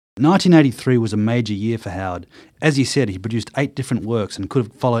1983 was a major year for Howard. As he said, he produced 8 different works and could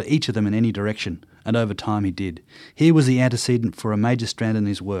have followed each of them in any direction, and over time he did. Here was the antecedent for a major strand in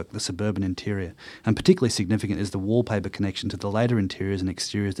his work, the suburban interior, and particularly significant is the wallpaper connection to the later interiors and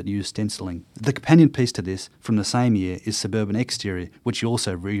exteriors that used stenciling. The companion piece to this, from the same year, is Suburban Exterior, which he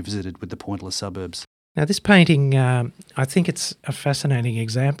also revisited with the pointless suburbs. Now this painting, I think it's a fascinating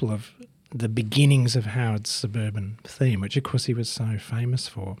example of the beginnings of Howard's suburban theme, which of course he was so famous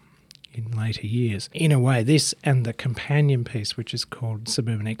for in later years. In a way, this and the companion piece, which is called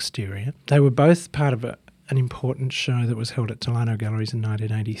Suburban Exterior, they were both part of an important show that was held at Delano Galleries in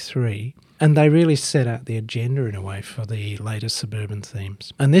 1983, and they really set out the agenda in a way for the later suburban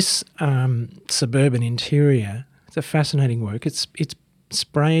themes. And this suburban interior, it's a fascinating work. It's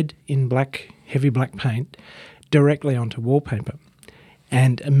sprayed in heavy black paint directly onto wallpaper.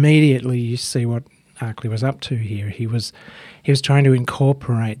 And immediately you see what Arkley was up to here. He was trying to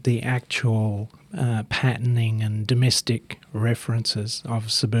incorporate the actual patterning and domestic references of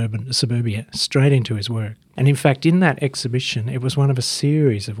suburbia straight into his work. And in fact, in that exhibition, it was one of a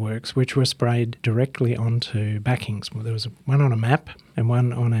series of works which were sprayed directly onto backings. Well, there was one on a map and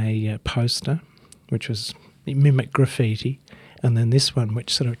one on a poster, which was mimic graffiti, and then this one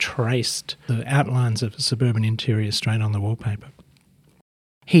which sort of traced the outlines of a suburban interior straight on the wallpaper.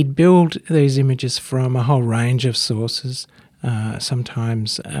 He'd build these images from a whole range of sources,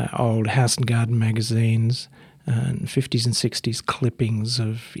 sometimes old House and Garden magazines, 50s and 60s clippings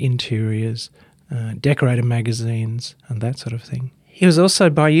of interiors, decorator magazines and that sort of thing. He was also,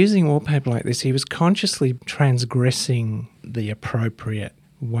 by using wallpaper like this, he was consciously transgressing the appropriate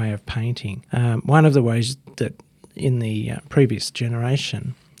way of painting. One of the ways that in the previous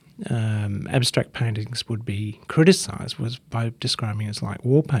generation abstract paintings would be criticised was by describing it as like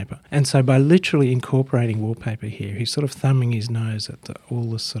wallpaper. And so by literally incorporating wallpaper here, he's sort of thumbing his nose at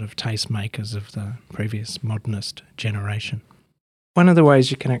all the sort of tastemakers of the previous modernist generation. One of the ways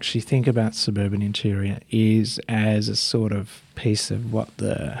you can actually think about suburban interior is as a sort of piece of what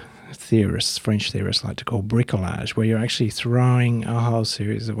the French theorists like to call bricolage, where you're actually throwing a whole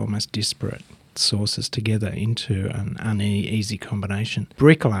series of almost disparate sources together into an uneasy combination.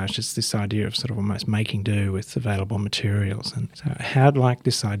 Bricolage is this idea of sort of almost making do with available materials. And so Howard liked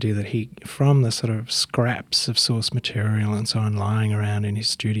this idea that he, from the sort of scraps of source material and so on lying around in his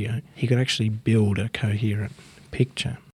studio, he could actually build a coherent picture.